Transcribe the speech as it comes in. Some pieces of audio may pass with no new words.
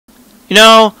You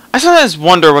know, I sometimes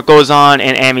wonder what goes on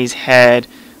in Amy's head.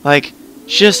 Like,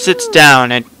 she just sits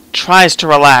down and tries to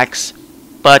relax,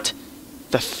 but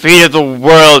the fate of the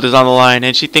world is on the line,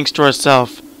 and she thinks to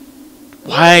herself,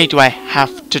 why do I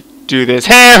have to do this?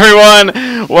 Hey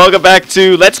everyone! Welcome back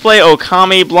to Let's Play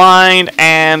Okami Blind,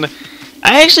 and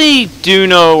I actually do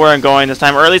know where I'm going this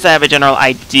time, or at least I have a general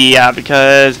idea,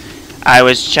 because I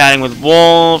was chatting with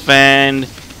Wolf, and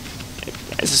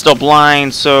this is still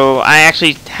blind, so I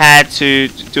actually had to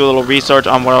do a little research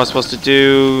on what I was supposed to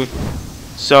do.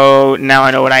 So now I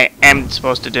know what I am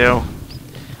supposed to do.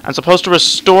 I'm supposed to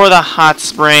restore the hot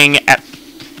spring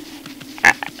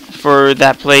for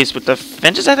that place with the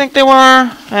finches, I think they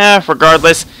were.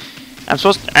 Regardless, I'm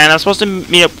supposed to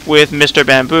meet up with Mr.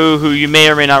 Bamboo, who you may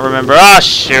or may not remember. Oh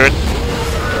shoot!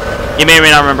 You may or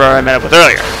may not remember I met up with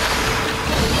earlier.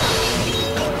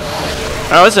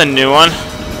 Oh, this is a new one,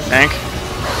 I think.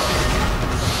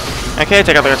 Okay,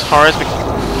 take out the guitars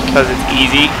because it's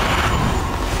easy.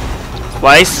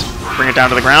 Slice, bring it down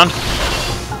to the ground.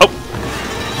 Oh,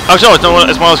 oh no, it's one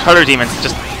of those cutter demons.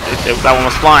 Just that one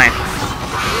was flying.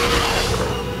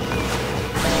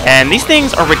 And these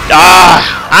things are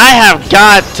I have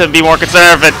got to be more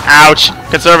conservative. Ouch,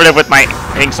 conservative with my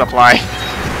ink supply.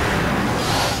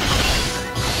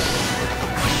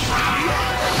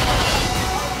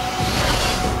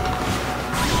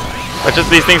 But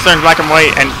just these things turn black and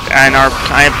white and are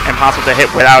kind of impossible to hit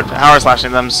without power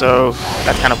slashing them, so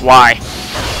that's kind of why.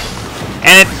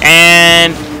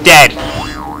 And dead.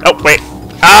 Oh wait.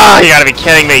 Ah, you gotta be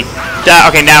kidding me.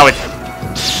 Okay, now it's.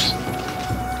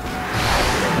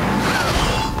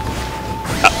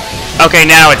 Okay,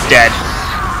 now it's dead.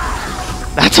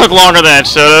 That took longer than it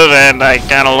should have, and I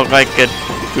kind of look like a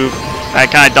goof. I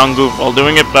kind of done goof while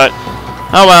doing it, but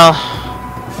oh well.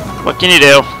 What can you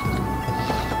do?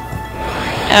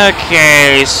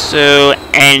 Okay, so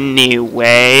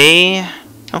anyway...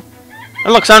 Oh,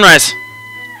 look, sunrise!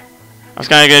 I was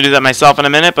kind of going to do that myself in a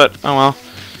minute, but oh well.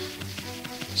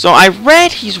 So I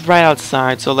read he's right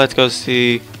outside, so let's go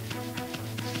see.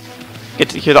 Get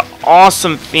to hear the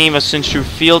awesome theme of Sinstru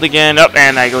Field again. Oh,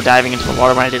 and I go diving into the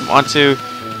water when I didn't want to.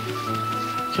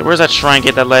 Okay, where's that shrine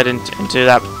gate that led into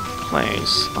that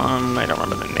place? I don't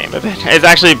remember the name of it. It's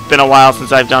actually been a while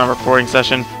since I've done a recording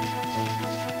session.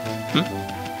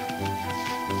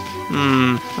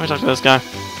 Let me talk to this guy.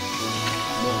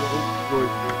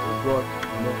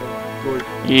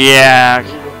 Yeah.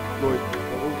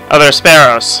 Oh, they're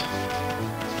sparrows.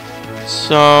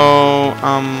 So,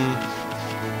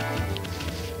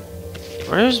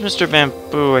 where's Mr.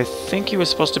 Bamboo? I think he was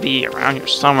supposed to be around here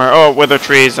somewhere. Oh, wither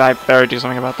trees. I better do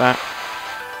something about that.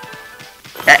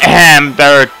 Ahem,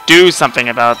 better do something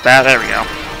about that. There we go.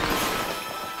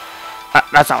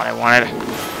 That's not what I wanted.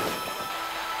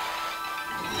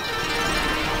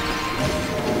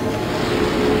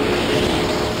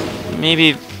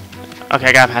 Maybe... Okay,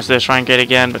 I gotta pass the shrine gate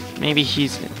again, but maybe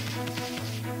he's...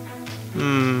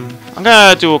 I'm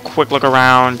gonna do a quick look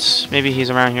around. Maybe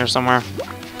he's around here somewhere.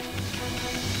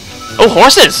 Oh,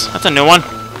 horses! That's a new one.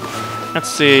 Let's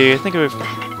see. I think it was...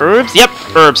 Herbs? Yep,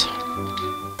 herbs.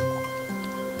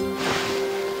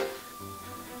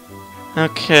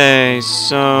 Okay,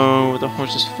 so... The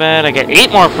horse is fed. I get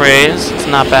 8 more praise. It's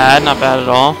not bad. Not bad at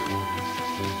all.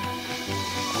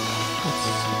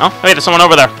 Oh, wait, there's someone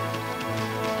over there.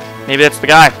 Maybe that's the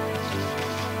guy.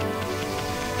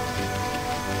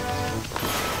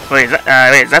 Wait, is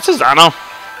that Susano?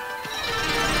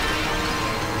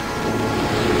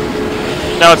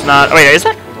 No, it's not. Oh, wait, is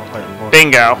that?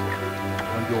 Bingo.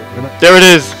 There it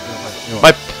is.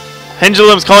 My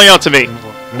pendulum's calling out to me.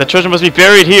 The treasure must be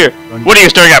buried here. What are you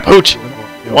staring at, Pooch?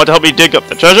 Want to help me dig up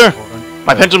the treasure?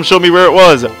 My pendulum showed me where it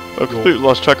was. I completely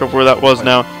lost track of where that was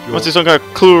now. There must be some kind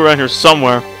of clue around here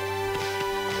somewhere.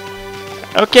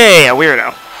 Okay, a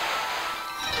weirdo.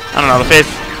 I don't know, the face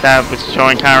that was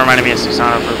showing kind of reminded me of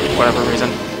Susano for whatever reason.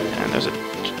 And there's a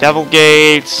devil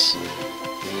gate.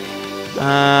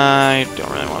 I don't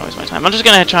really want to waste my time. I'm just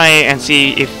gonna try and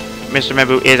see if Mr.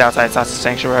 Bamboo is outside Sasa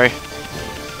Sanctuary.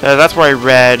 That's where I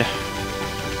read.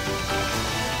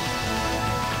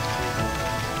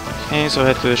 Okay, so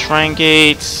head through the shrine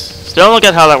gates. Still don't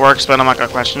get how that works, but I'm not gonna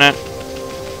question it.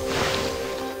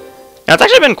 Now, it's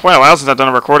actually been quite a while since I've done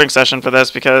a recording session for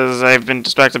this because I've been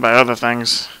distracted by other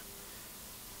things.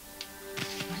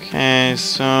 Okay,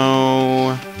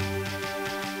 so...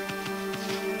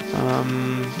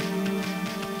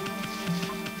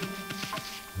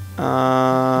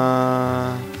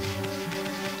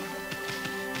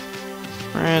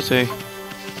 Where is he?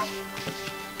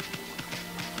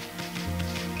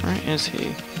 Where is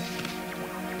he?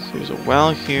 So there's a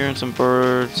well here and some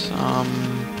birds.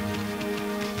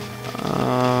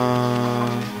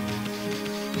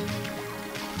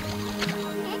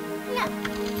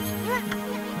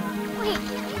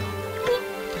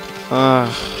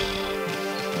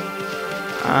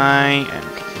 I am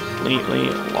completely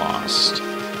lost.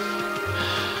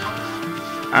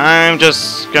 I'm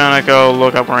just gonna go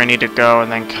look up where I need to go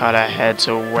and then cut ahead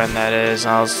to when that is.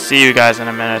 I'll see you guys in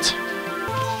a minute.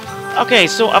 Okay,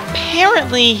 so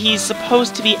apparently he's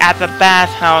supposed to be at the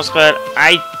bathhouse, but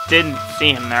I didn't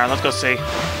see him there. Let's go see.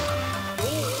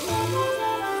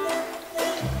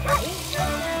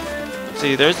 Let's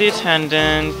see, there's the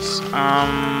attendant.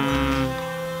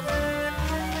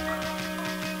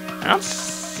 I don't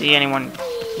see anyone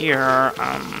here.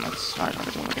 Let's try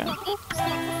talking to him again.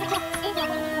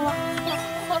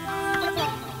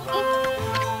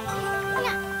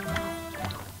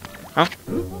 Huh?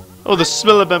 Oh, the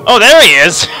smell of bamboo. Oh, there he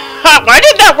is! Why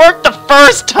did that work the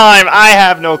first time? I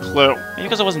have no clue. Maybe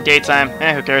because it wasn't daytime.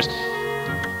 Who cares?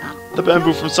 The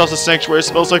bamboo from Salsa Sanctuary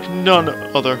smells like none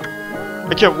other.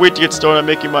 I can't wait to get started on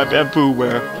making my bamboo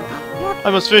ware. I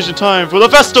must finish in time for the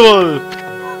festival!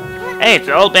 Hey, it's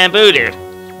the old bamboo dude.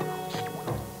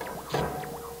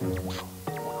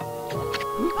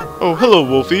 Oh, hello,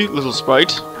 Wolfie, little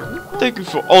sprite. Thank you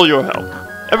for all your help.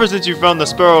 Ever since you found the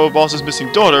Sparrow Boss's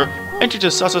missing daughter, entry to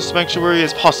Salsa Sanctuary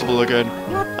is possible again.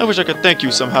 I wish I could thank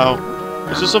you somehow.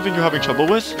 Is there something you're having trouble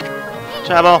with?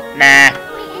 Trouble? Nah.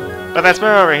 But that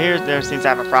Sparrow over here there seems to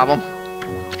have a problem.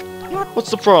 What's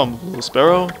the problem, little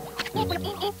Sparrow?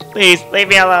 Please, leave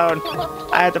me alone.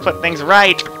 I have to put things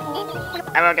right.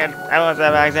 I want to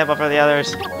set an example for the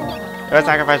others. If I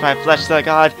sacrifice my flesh to the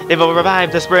god, it will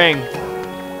revive the spring.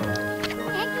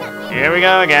 Here we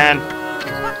go again.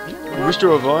 You wish to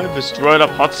revive this dried up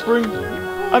hot spring?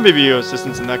 I may be your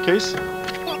assistance in that case.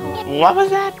 What was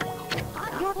that?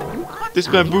 This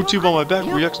bamboo tube on my back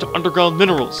reacts to underground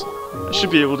minerals. I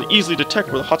should be able to easily detect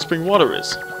where the hot spring water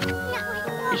is.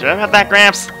 You sure about that,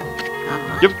 Gramps?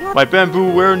 Yep, my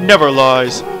bamboo ware never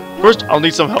lies. First, I'll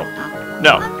need some help.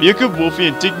 Now, be a good Wolfie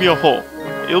and dig me a hole.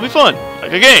 It'll be fun,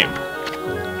 like a game.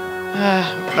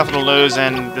 Nothing to lose,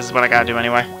 and this is what I gotta do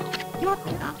anyway.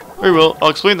 Very well, I'll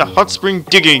explain the hot spring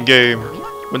digging game.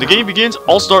 When the game begins,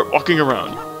 I'll start walking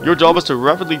around. Your job is to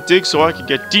rapidly dig so I can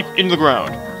get deep in the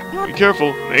ground. Be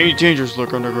careful, many dangers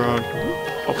lurk underground.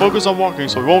 I'll focus on walking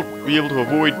so I won't be able to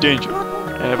avoid danger.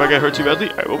 And if I get hurt too badly,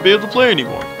 I won't be able to play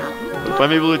anymore. But if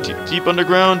I'm able to dig deep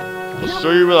underground, I'll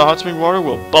show you where the hot spring water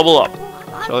will bubble up.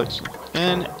 Shall I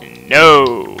explain?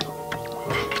 No.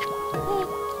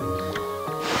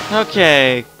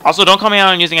 Okay. Also, don't call me out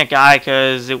on using a guy,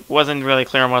 because it wasn't really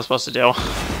clear on what I was supposed to do.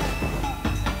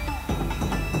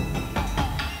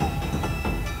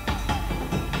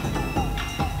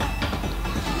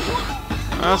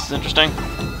 Oh, this is interesting.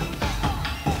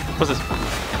 What's this?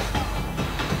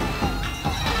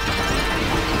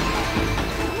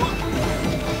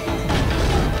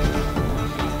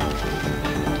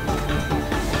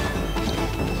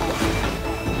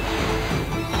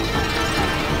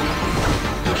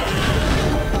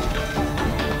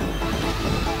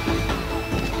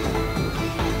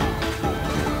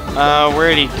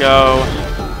 Where'd he go?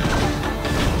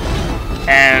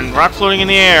 And rock floating in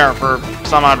the air for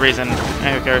some odd reason.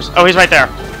 Who cares? Oh, he's right there.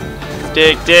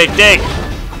 Dig, dig, dig!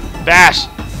 Bash!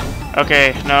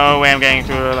 Okay, no way I'm getting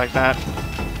through like that.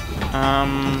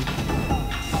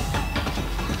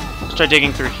 Let's try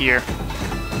digging through here.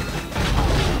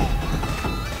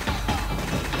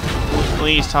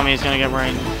 Please tell me he's gonna get where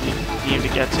I need him to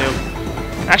get to.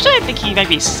 Actually, I think he might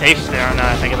be safe there now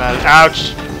that I think about it.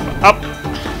 Ouch! Up!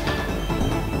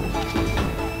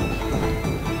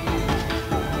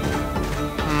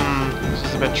 This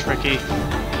is a bit tricky.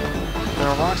 There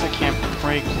are rocks I can't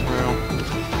break through.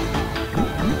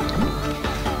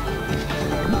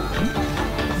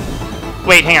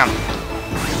 Wait, hang on.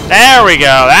 There we go.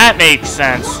 That makes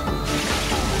sense.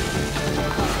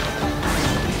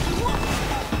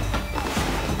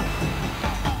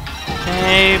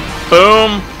 Okay,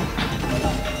 boom.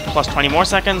 Plus 20 more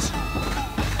seconds.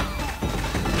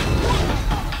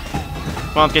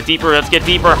 Come on, let's get deeper. Let's get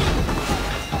deeper.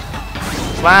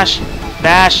 Slash,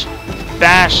 bash,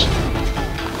 bash.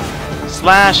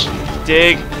 Slash,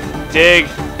 dig, dig,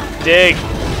 dig.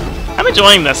 I'm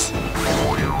enjoying this.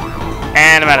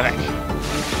 And I'm out of ink.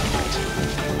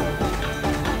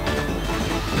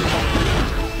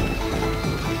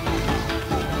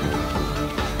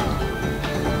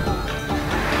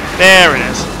 There it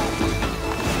is.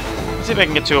 Let's see if I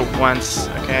can get to it once.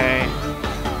 Okay.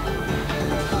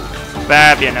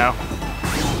 That, you know.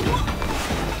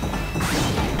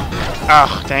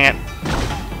 Oh, dang it.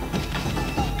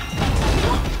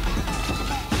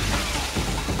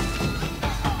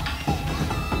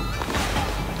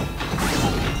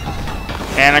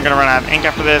 And I'm gonna run out of ink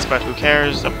after this, but who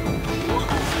cares? 20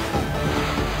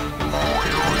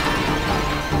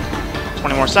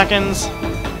 more seconds.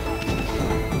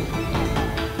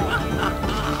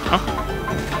 Oh.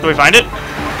 Do we find it?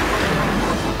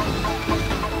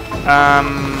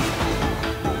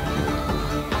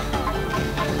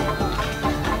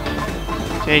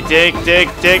 Okay, dig.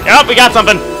 Oh, we got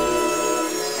something!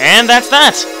 And that's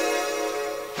that!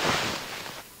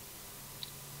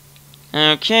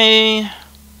 Okay.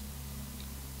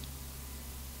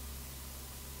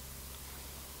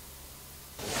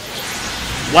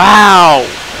 Wow!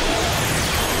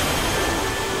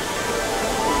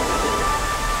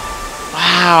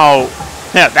 Wow!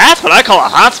 Yeah, that's what I call a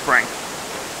hot spring.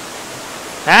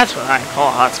 That's what I call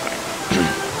a hot spring.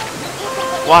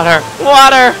 Water!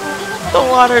 Water! The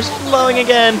water's flowing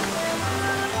again!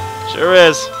 Sure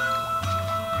is.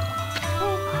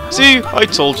 See, I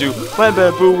told you, my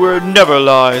bamboo word never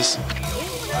lies.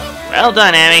 Well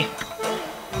done, Amy.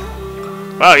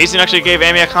 Wow, Easton actually gave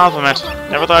Amy a compliment.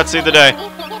 Never thought I'd see the day.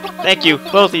 Thank you,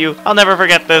 both of you. I'll never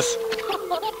forget this.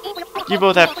 You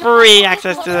both have free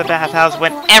access to the bathhouse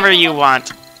whenever you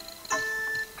want.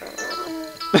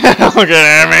 Look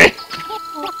at Amy.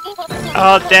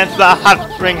 I'll dance the hot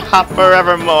spring hop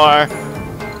forevermore.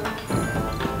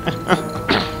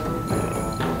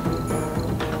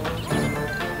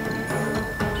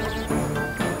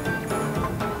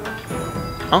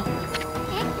 Huh?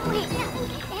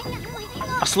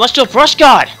 A celestial brush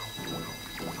god!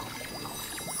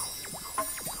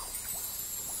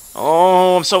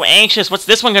 Oh, I'm so anxious. What's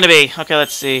this one gonna be? Okay,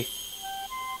 let's see.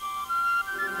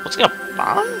 What's it gonna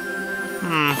bomb?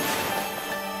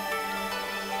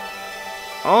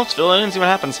 Oh, let's fill it in and see what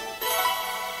happens.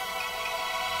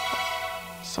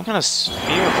 Some kind of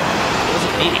sphere. What does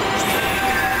it mean?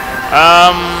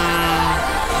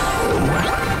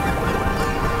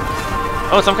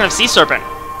 Oh, it's some kind of sea serpent.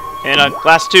 In a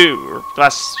glass tube, or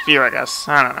glass sphere, I guess.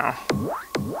 I don't know.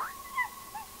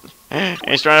 And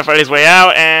he's trying to fight his way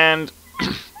out, and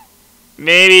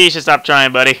maybe you should stop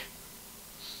trying, buddy.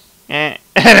 And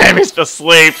Amy's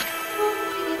asleep.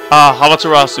 Ah,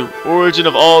 Amaterasu, origin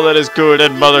of all that is good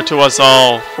and mother to us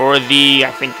all. For the,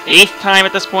 I think, 8th time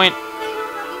at this point,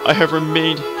 I have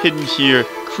remained hidden here,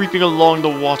 creeping along the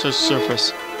water's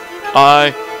surface.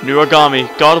 I, new Okami,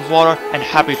 god of water, am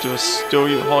happy to bestow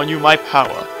upon you my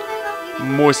power.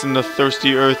 Moisten the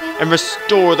thirsty earth and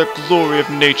restore the glory of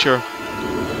nature.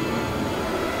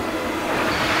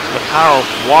 So the power of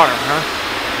water, huh?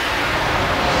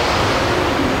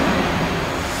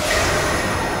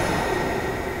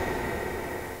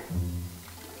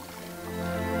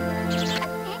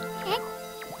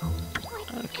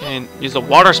 Okay, use the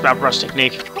water spout brush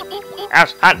technique.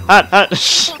 Ouch! Hot!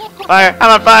 Fire!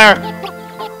 I'm on fire!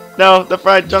 No, the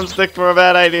fried drumstick were a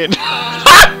bad idea.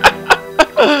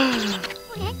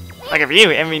 Like for you,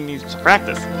 Emmy needs to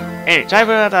practice. Hey, try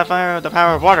putting out the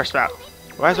power of water spout.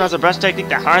 Water spout's a brush technique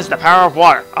that harnesses the power of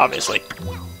water, obviously.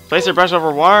 Place your brush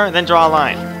over water, and then draw a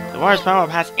line. The water's power will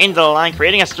pass into the line,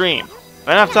 creating a stream.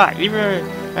 But enough talk.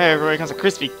 Everybody becomes a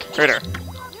crispy critter.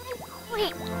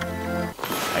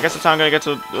 I guess that's how I'm gonna get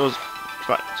to those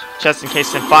chests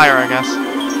encased in fire, I guess.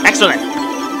 Excellent!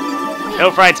 No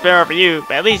fried sparrow for you,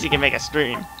 but at least you can make a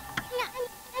stream.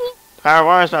 The power of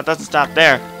water spout doesn't stop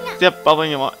there. See that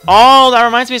bubbling in water. Oh, that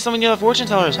reminds me of someone near the fortune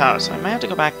teller's house. I might have to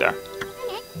go back there. I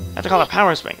have to call it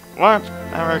power spring. Water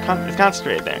power is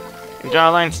concentrated there. If you draw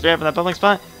a line straight up in that bubbling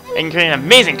spot, it can create an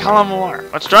amazing column of water.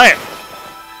 Let's try it!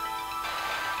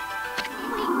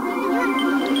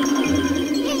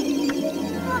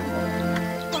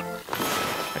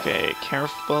 Okay,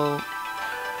 careful.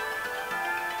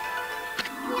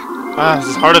 Ah, this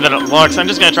is harder than it looks. I'm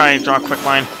just gonna try and draw a quick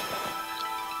line.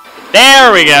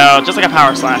 There we go! Just like a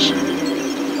power slash.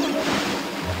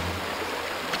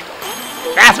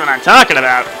 That's what I'm talking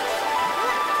about!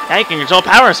 Now you can control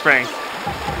power spring.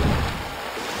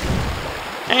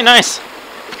 Hey, nice!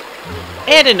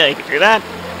 Hey, I didn't know you could do that.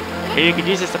 Maybe you could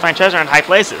use this to find treasure in high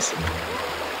places.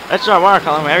 Let's draw a water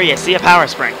column wherever you see a power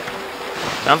spring.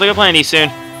 Sounds like a plan to you soon.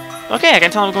 Okay, I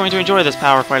can tell I'm going to enjoy this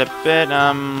power quite a bit.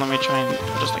 Let me try and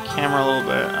adjust the camera a little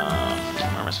bit.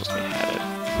 Where am I supposed to be headed?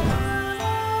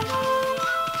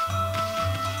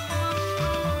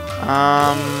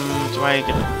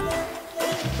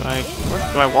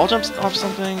 Do I wall jump off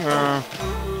something, or?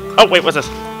 Oh wait, what's this?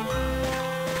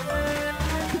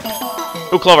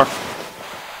 Ooh, Clover.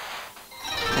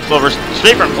 Clover,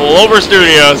 straight from Clover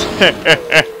Studios.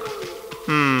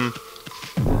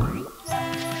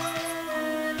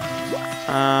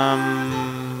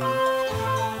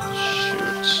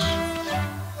 Shoot.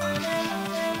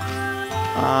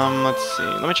 Let's see.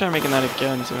 Let me try making that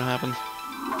again and see what happens.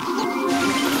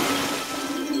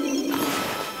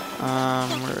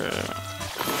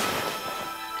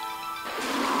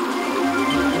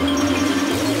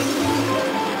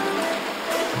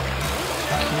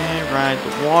 Okay, ride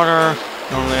the water.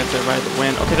 Normally I'd say ride the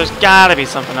wind. Okay, there's gotta be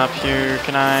something up here.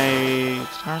 Can I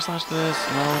power slash this?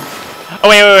 No. Oh,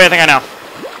 wait, I think I know.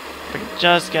 If I can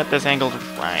just get this angled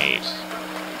right.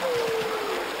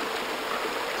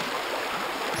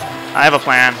 I have a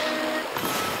plan.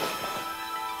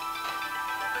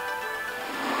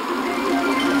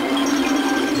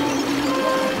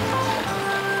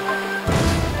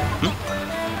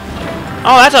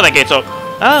 Oh, that's how that gate's open.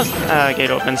 That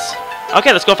gate opens.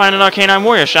 Okay, let's go find an canine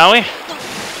warrior, shall we?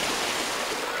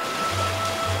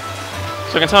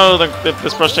 So I can tell that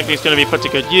this brush technique is going to be put to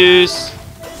good use.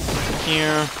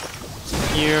 Here,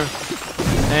 here,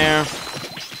 there.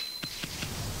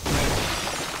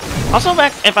 Also,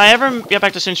 if I ever get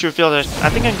back to Shinshu Field, I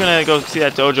think I'm going to go see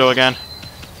that dojo again.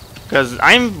 Because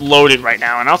I'm loaded right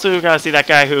now. And also got to see that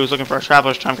guy who's looking for a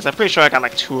traveler's charm, because I'm pretty sure I got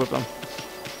like 2 of them.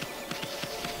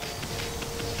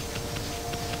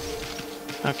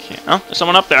 Okay. Oh, there's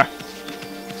someone up there.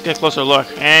 Let's get a closer look.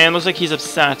 And looks like he's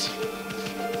upset.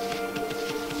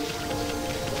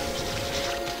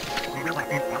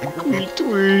 Tweet,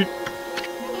 tweet.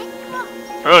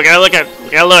 Oh, gotta look at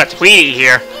Tweety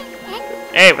here.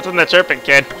 Hey, what's on that chirping,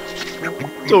 kid?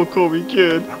 Don't call me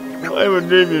kid. I have a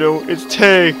name, you know. It's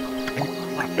Tay.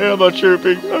 Hey, I'm not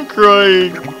chirping. I'm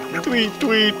crying. Tweet,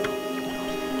 tweet.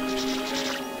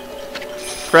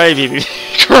 Cry, baby.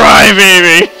 Cry,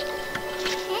 baby.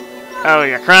 Oh,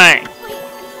 you're crying.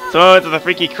 So it's the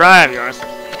freaky cry of yours.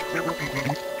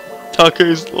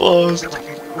 Take's lost.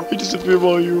 He disappeared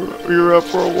while you were out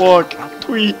for a walk.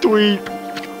 Tweet, tweet.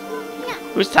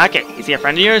 Who's Take? Is he a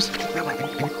friend of yours?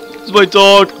 It's my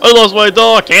dog. I lost my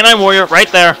dog. Canine warrior, right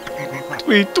there.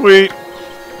 Tweet, tweet.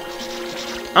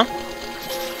 Huh?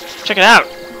 Check it out.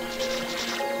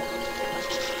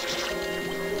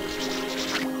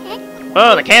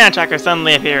 Oh, the canine tracker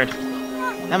suddenly appeared.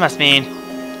 That must mean...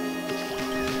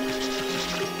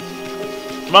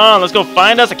 Come on, let's go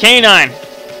find us a canine.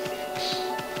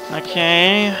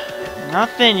 Okay,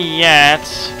 nothing yet.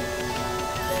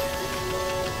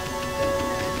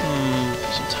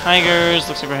 Some tigers.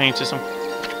 Looks like we're heading to some...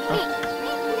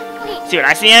 Oh. See what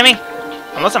I see, Amy?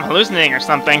 Unless I'm hallucinating or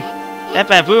something. That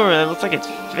bamboo, it looks like it's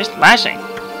fish lashing.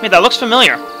 Wait, that looks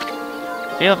familiar.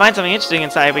 Maybe I'll find something interesting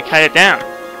inside if we cut it down.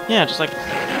 Yeah, just like...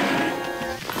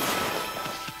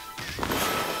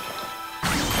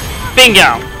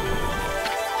 Bingo!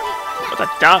 What's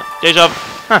that? Deja vu.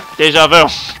 Huh, deja vu.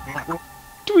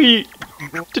 Tweet!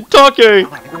 Take!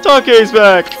 Take's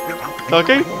back!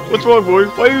 Take? What's wrong, boy?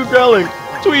 Why are you growling?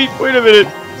 Tweet! Wait a minute!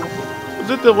 Was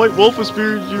it the white wolf who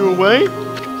spirited you away?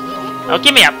 Oh,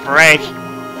 give me a break!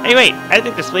 Hey, wait! I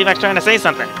think this Fleabag's trying to say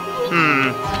something.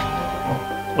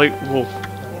 White wolf.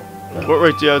 What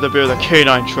right do you have to bear the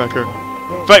canine tracker?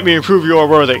 Fight me and prove you are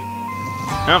worthy!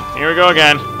 Oh, here we go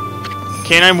again.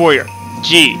 Canine warrior.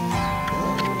 G.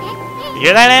 You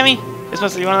hear that, Amy? This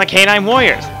must be one of the canine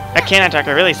warriors. That canine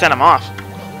tracker really set him off.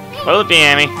 What'll it be,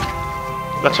 Amy?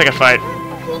 Let's pick a fight.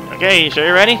 Okay, you sure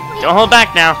you're ready? Don't hold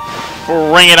back now.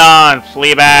 Bring it on,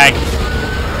 Fleabag.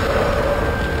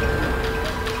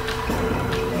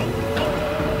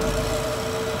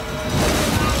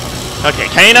 Okay,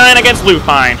 canine against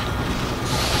lupine.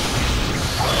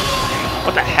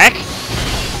 What the heck?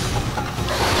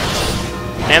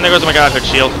 And there goes my godhood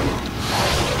shield.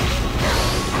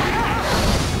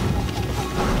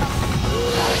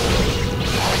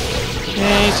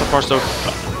 Okay, so far so...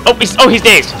 Oh, he's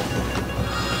dazed!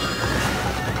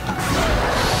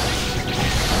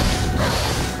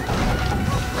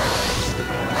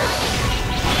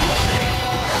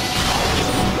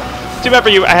 Too bad for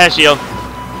you, I had a shield.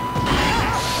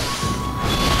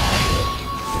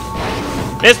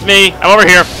 Missed me! I'm over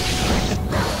here!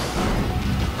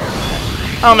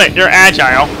 I'll admit, you're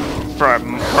agile for a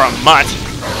mutt.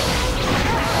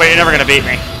 But you're never gonna beat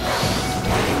me.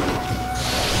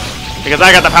 Because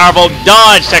I got the powerful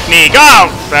dodge technique!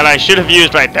 Oh! That I should have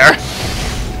used right there.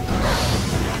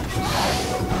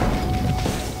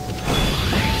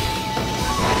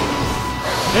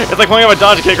 It's like pulling up a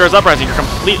dodge kick or his uprising. You're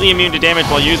completely immune to damage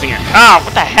while using it. Oh,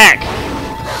 what the heck?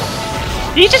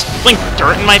 Did he just blink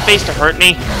dirt in my face to hurt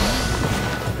me?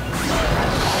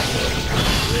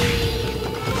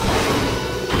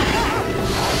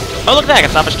 Oh, look at that. I can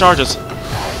stop his charges.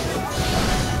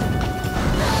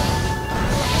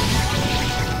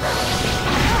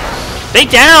 Stay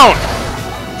down!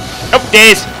 Oh,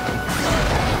 daze.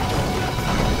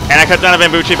 And I cut down a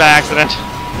bamboo tree by accident.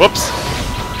 Whoops.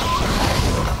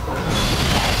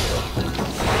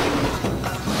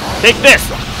 Take this!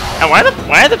 And why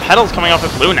are the petals coming off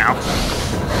with blue now?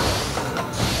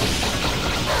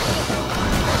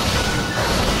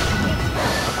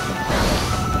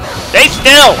 Stay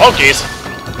still! Oh jeez.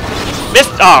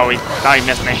 Missed. Oh, he thought he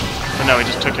missed me. But no, he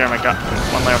just took care of my god.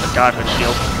 One layer of the godhood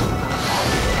shield.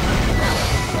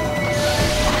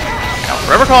 I'll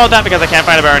forever call it that because I can't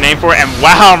find a better name for it. And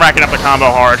wow, I'm racking up the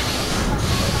combo hard.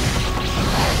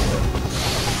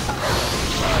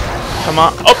 Come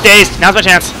on. Oh, dazed. Now's my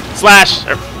chance. Slash.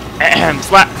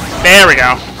 Slash. There we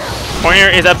go.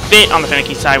 Pointer is a bit on the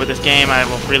finicky side with this game. I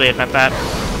will freely admit that.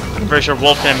 I'm pretty sure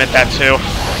Wolf can admit that too.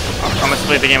 Let's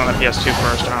play the game on the PS2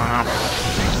 first. I don't know.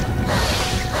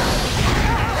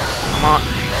 Come on.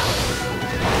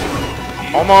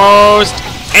 Almost.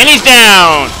 And he's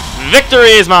down.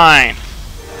 Victory is mine.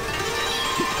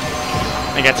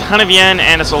 I got a ton of yen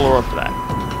and a solar orb for that.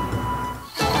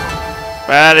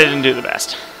 But I didn't do the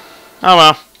best. Oh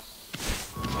well.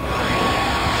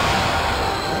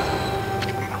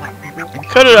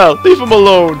 Cut it out! Leave him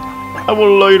alone! I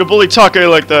won't allow you to bully Take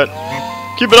like that!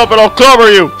 Keep it up and I'll clobber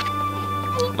you!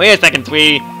 Wait a second,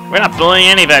 sweetie. We're not bullying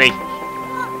anybody.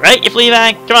 Right, you flea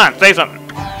bag? Come on, say something.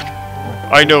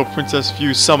 I know Princess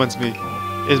View summons me.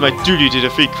 It is my duty to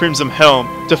defeat Crimson Helm,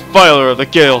 defiler of the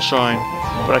Gale Shrine.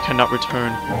 But I cannot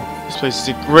return. This place is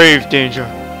in grave danger.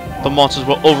 The monsters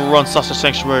will overrun Sasa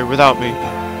Sanctuary without me.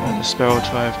 And the Sparrow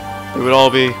Tribe. They would all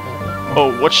be...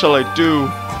 Oh, what shall I do?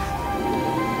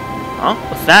 Huh?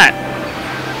 What's that?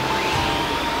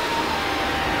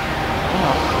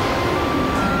 Oh.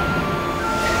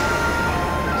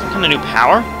 Some kind of new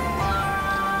power?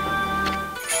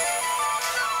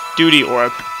 Duty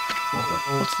orb.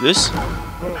 What's this?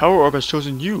 The Power Orb has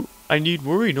chosen you. I need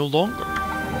worry no longer.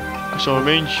 I shall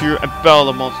remain here and battle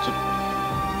the monster.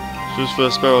 Choose for the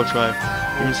Sparrow Tribe.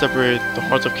 Even separated, the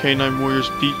hearts of canine warriors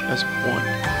beat as one.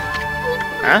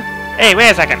 Huh? Hey, wait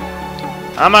a second.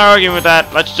 I'm not arguing with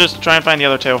that. Let's just try and find the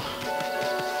other two.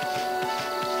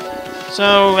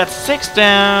 So, that's 6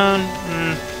 down.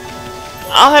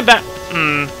 I'll head back.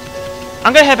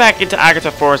 I'm gonna head back into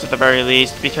Agatha Forest at the very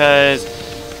least because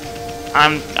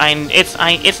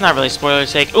it's not really spoiler's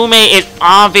sake. Ume is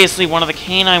obviously one of the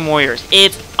canine warriors.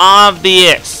 It's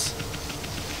obvious.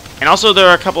 And also, there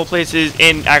are a couple places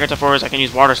in Agatha Forest I can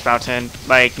use water spouts in,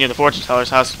 like near the fortune teller's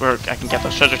house, where I can get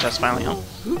those treasure chests finally home.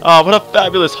 Ah, what a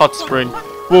fabulous hot spring.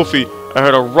 Wolfie, I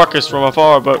heard a ruckus from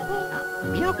afar, but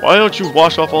why don't you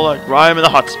wash off all that grime in the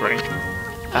hot spring?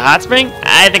 A hot spring?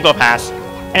 I think we'll pass.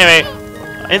 Anyway,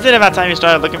 is it about time you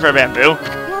started looking for a bamboo?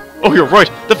 Oh, you're right.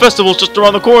 The festival's just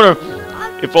around the corner.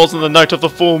 It falls on the night of the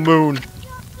full moon.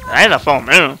 Night of the full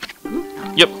moon?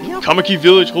 Yep, Kamiki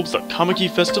Village holds the Kamiki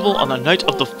Festival on the night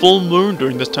of the full moon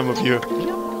during this time of year.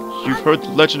 You've heard the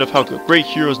legend of how the great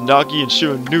heroes Nagi and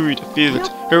Shiranui defeated the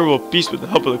terrible beast with the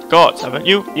help of the gods, haven't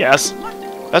you? Yes.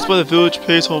 That's why the village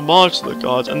pays homage to the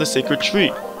gods and the sacred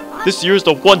tree. This year is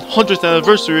the 100th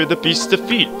anniversary of the beast's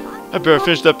defeat. I better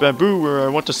finish that bamboo where I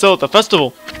want to sell at the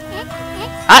festival.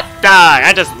 Hot dog!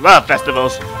 I just love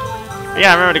festivals.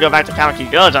 Yeah, I remember to go back to Kamiki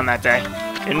Village on that day.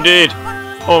 Indeed.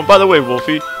 Oh, and by the way,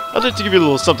 Wolfie, I'd like to give you a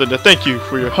little something to thank you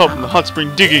for your help in the hot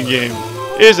spring digging game.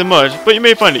 It isn't much, but you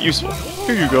may find it useful.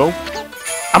 Here you go.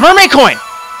 A mermaid coin!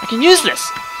 I can use this!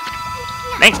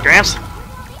 Thanks, Gramps.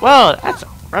 Whoa, that's a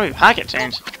rubby pocket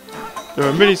change. There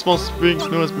are many small springs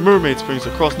known as mermaid springs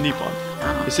across Nippon.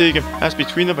 They say you can pass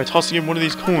between them by tossing in one of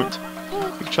these coins.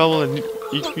 You can travel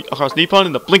across Nippon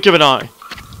in the blink of an eye.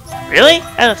 Really?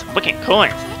 That's wicked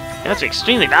coins. They must be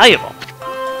extremely valuable.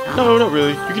 No, not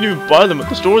really. You can even buy them at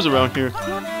the stores around here.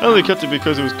 I only kept it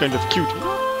because it was kind of cute.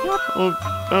 Oh,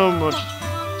 how much?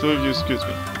 So if you excuse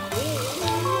me.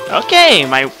 Okay,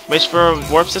 my wish for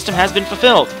a warp system has been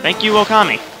fulfilled. Thank you,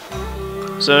 Okami.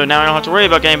 So now I don't have to worry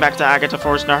about getting back to Agatha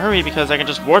Forest in a hurry because I can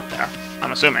just warp there.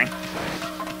 I'm assuming.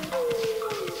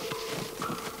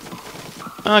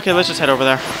 Okay, let's just head over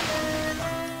there.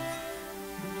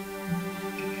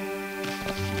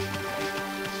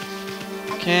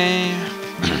 Okay.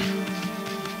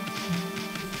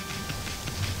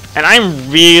 And I'm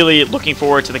really looking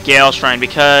forward to the Gale Shrine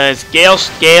because Gale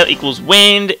equals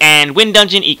wind, and Wind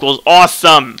Dungeon equals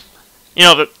awesome. You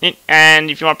know, and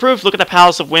if you want proof, look at the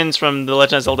Palace of Winds from The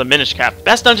Legend of Zelda Minish Cap.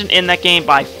 Best dungeon in that game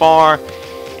by far,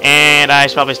 and I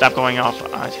should probably stop going off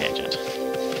on a tangent.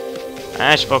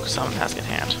 I should focus on the task at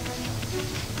hand.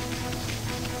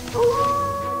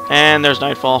 And there's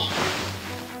Nightfall.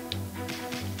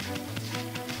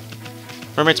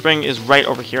 Mermaid Spring is right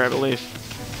over here, I believe.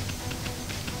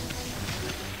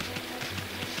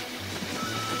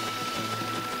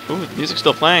 Ooh, the music's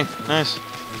still playing. Nice.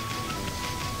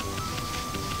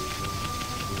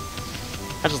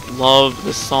 I just love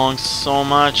this song so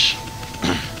much.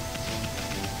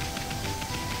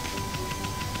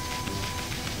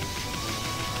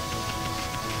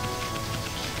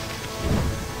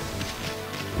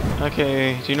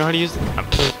 Okay, do you know how to use it?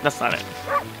 That's not it.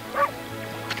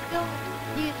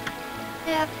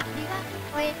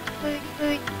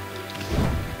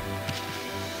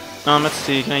 Let's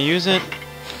see, can I use it?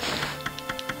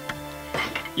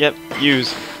 Yep,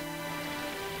 use.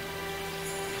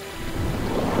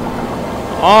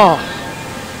 Oh!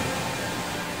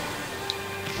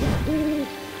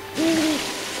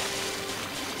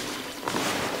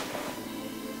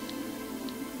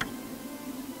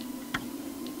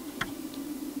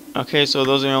 Okay, so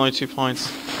those are the only 2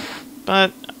 points.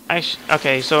 But,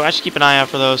 okay, so I should keep an eye out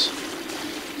for those.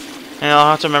 And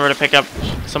I'll have to remember to pick up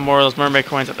some more of those mermaid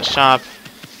coins at the shop.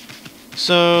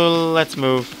 So, let's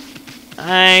move.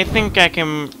 I think I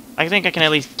can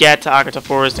at least get to Agata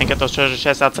Forest and get those treasure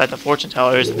chests outside the fortune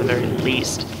tellers at the very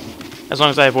least. As long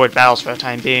as I avoid battles for the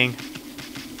time being.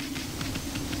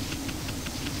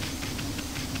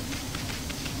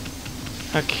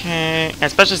 Okay,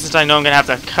 especially since I know I'm going to have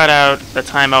to cut out the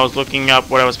time I was looking up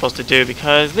what I was supposed to do,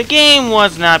 because the game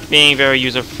was not being very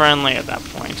user-friendly at that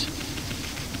point.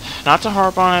 Not to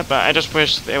harp on it, but I just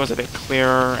wish it was a bit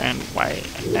clearer, and I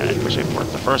wish it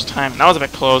worked the first time. And that was a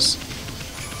bit close.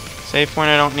 Save point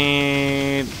I don't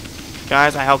need.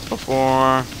 Guys, I helped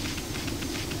before.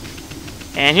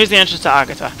 And here's the entrance to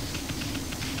Agata.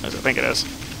 As I think it is.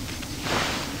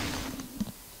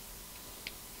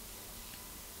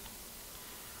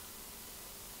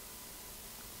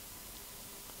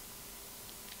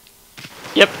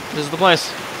 Yep, this is the place.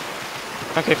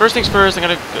 Okay, first things first, I'm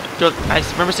gonna go. I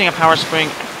remember seeing a power spring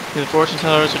through the fortune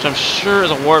tellers, which I'm sure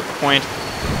is a warp point,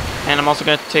 and I'm also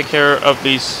gonna take care of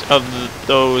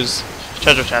those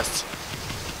treasure chests.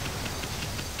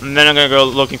 And then I'm gonna go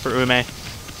looking for Ume.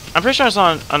 I'm pretty sure I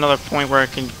saw another point where I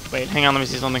can wait. Hang on, let me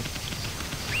see something.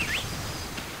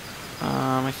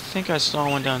 I think I saw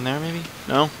one down there, maybe.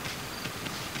 No.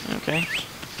 Okay.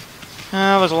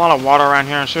 There's a lot of water around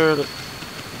here. I'm sure that.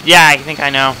 Yeah, I think I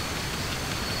know.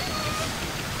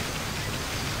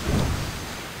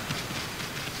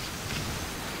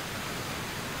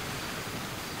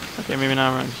 Okay, maybe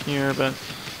not around here, but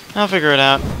I'll figure it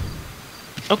out.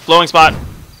 Oh, glowing spot.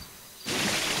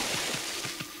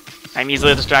 I'm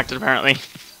easily distracted, apparently.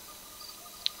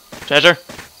 Treasure.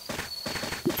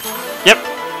 Yep.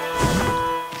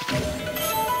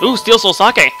 Ooh, steel soul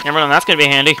sake. Never know, that's gonna be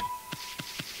handy.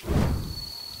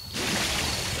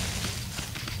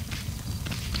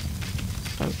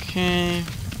 Okay.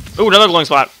 Ooh, another glowing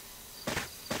spot.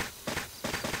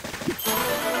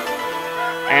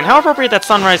 And how appropriate that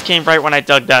sunrise came right when I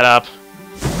dug that up.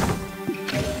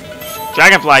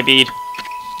 Dragonfly bead.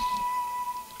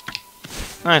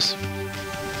 Nice.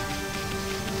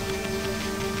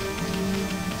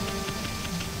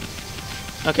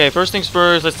 Okay, first things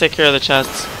first, let's take care of the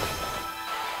chests.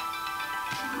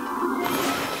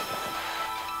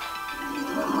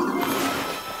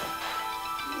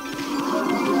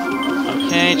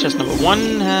 Okay, chest number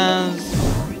 1 has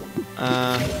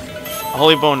a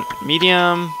holy bone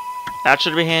medium. That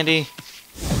should be handy.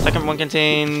 Second one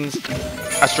contains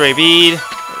a stray bead.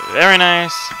 Very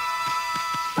nice.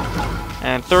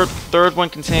 And third one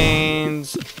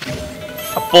contains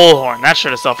a bullhorn. That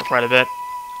should have sold for quite a bit.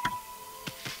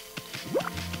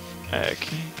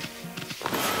 Okay.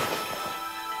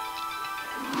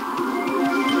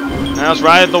 Now let's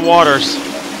ride the waters.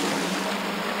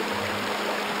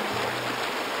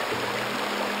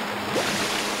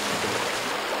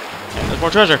 And there's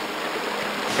more treasure.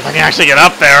 If I can actually get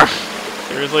up there.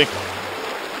 Seriously.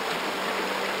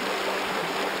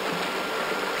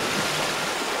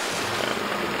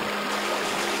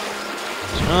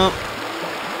 Jump.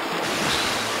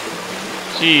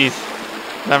 Jeez.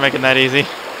 Not making that easy.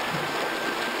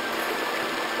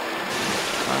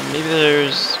 Maybe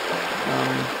there's...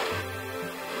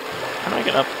 how do I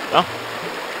get up? Oh.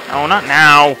 Oh, not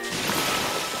now.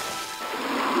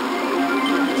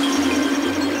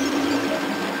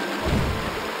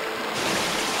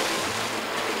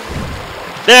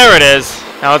 There it is.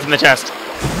 Now it's in the chest.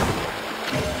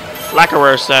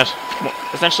 Lacquerware set.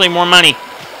 Essentially more money.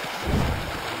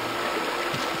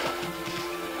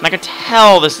 And I can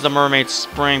tell this is a mermaid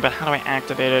spring, but how do I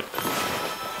activate it?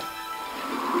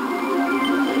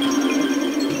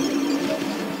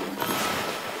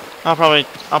 I'll probably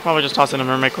just toss in a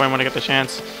mermaid coin when I get the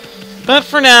chance. But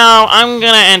for now, I'm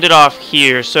gonna end it off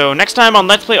here. So next time on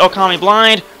Let's Play Okami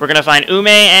Blind, we're gonna find Ume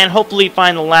and hopefully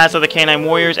find the last of the canine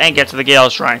warriors and get to the Gale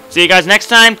Shrine. See you guys next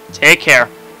time. Take care.